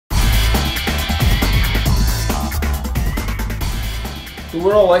We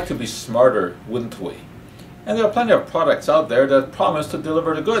would all like to be smarter, wouldn't we? And there are plenty of products out there that promise to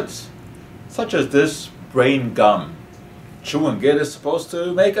deliver the goods, such as this brain gum. Chewing it is supposed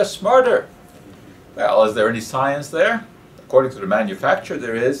to make us smarter. Well, is there any science there? According to the manufacturer,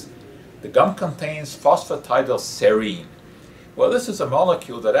 there is. The gum contains phosphatidylserine. Well, this is a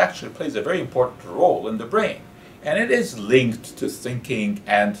molecule that actually plays a very important role in the brain, and it is linked to thinking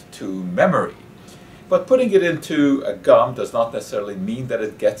and to memory. But putting it into a gum does not necessarily mean that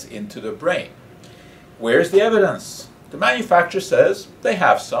it gets into the brain. Where's the evidence? The manufacturer says they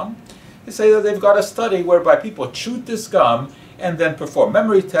have some. They say that they've got a study whereby people chewed this gum and then performed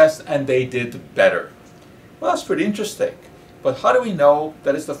memory tests and they did better. Well, that's pretty interesting. But how do we know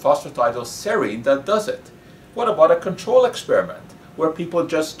that it's the phosphatidylserine that does it? What about a control experiment where people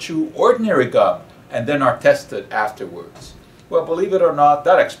just chew ordinary gum and then are tested afterwards? Well, believe it or not,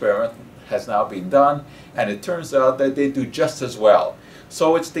 that experiment has now been done, and it turns out that they do just as well.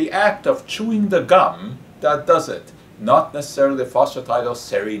 So it's the act of chewing the gum that does it, not necessarily the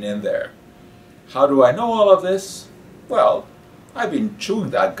phosphatidylserine in there. How do I know all of this? Well, I've been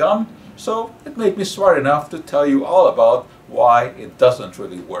chewing that gum, so it made me smart enough to tell you all about why it doesn't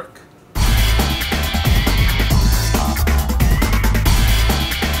really work.